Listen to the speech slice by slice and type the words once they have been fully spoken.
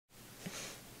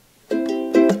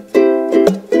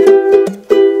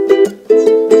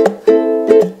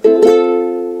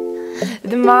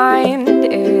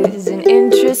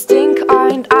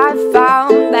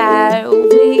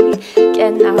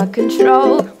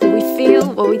feel,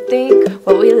 what we think,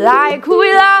 what we like, who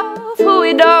we love, who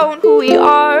we don't, who we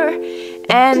are.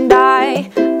 And I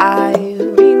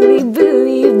really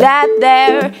believe that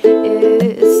there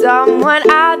is someone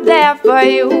out there for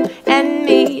you and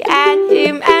me and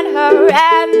him and her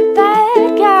and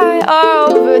that guy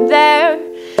over there.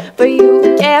 But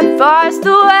you can't force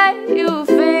the way you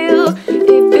feel.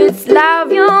 If it's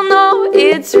love, you'll know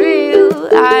it's real.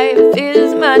 Life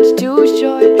is much too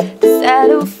short to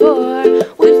settle for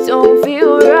what don't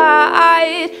feel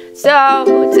right.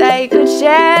 So take a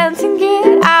chance and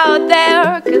get out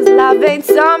there, 'cause love ain't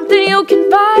something you can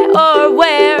buy or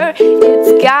wear.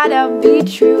 It's gotta be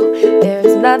true,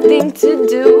 there's nothing to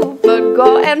do but go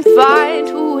and find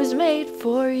who was made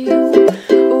for you.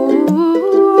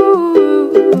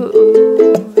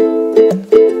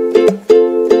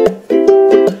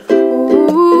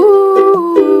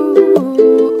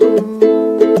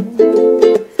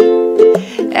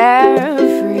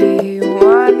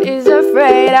 Everyone is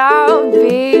afraid of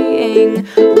being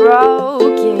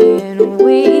broken.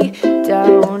 We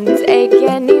don't take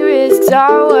any risks,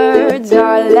 our words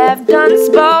are left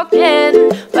unspoken.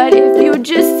 But if you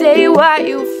just say what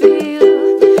you feel,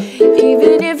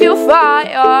 even if you fall,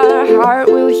 your heart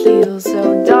will heal. So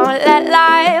don't let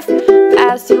life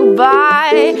pass you by.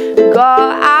 Go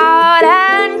out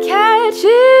and catch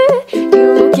it.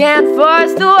 You can't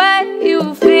force the way you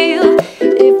feel.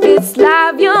 If it's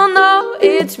love, you'll know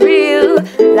it's real.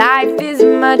 Life is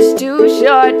much too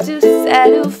short to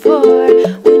settle for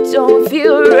what don't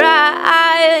feel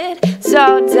right. So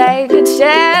take a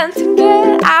chance and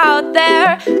get out there.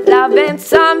 Love ain't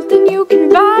something you can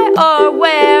buy or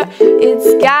wear. It's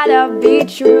gotta be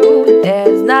true,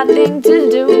 there's nothing to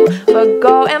do but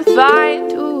go and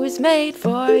find who is made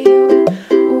for you.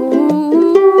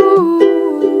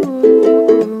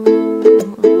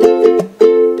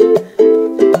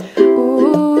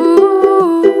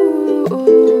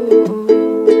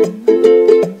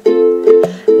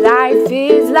 Life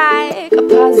is like a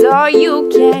puzzle you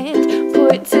can't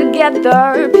put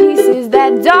together. Pieces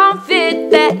that don't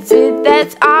fit, that's it,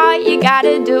 that's all you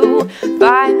gotta do.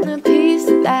 Find the piece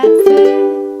that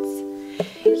fits.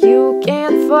 You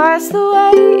can't force the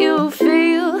way you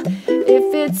feel. If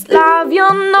it's love,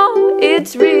 you'll know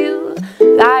it's real.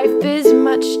 Life is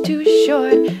much too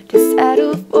short to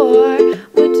settle for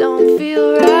what don't feel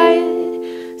right.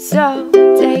 So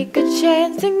take a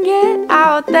chance and get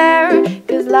out there,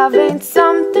 'cause love ain't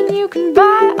something you can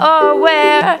buy or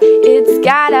wear. It's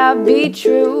gotta be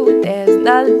true, there's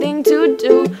nothing to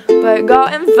do but go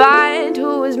and find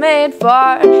who was made for.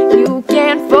 You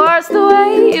can't force the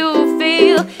way you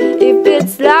feel. If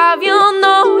it's love, you'll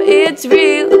know it's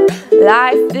real.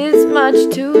 Life is much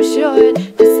too short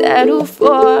to settle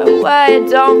for what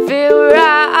don't feel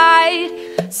right.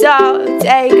 So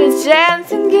take a chance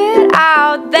and get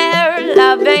out there.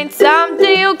 Love ain't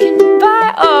something you can buy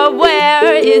or wear.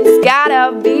 It's gotta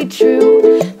be true,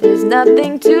 there's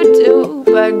nothing to do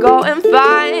but go and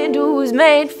find who's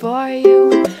made for you.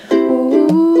 Ooh,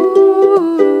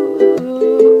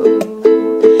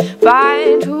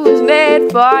 find who's made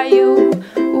for you.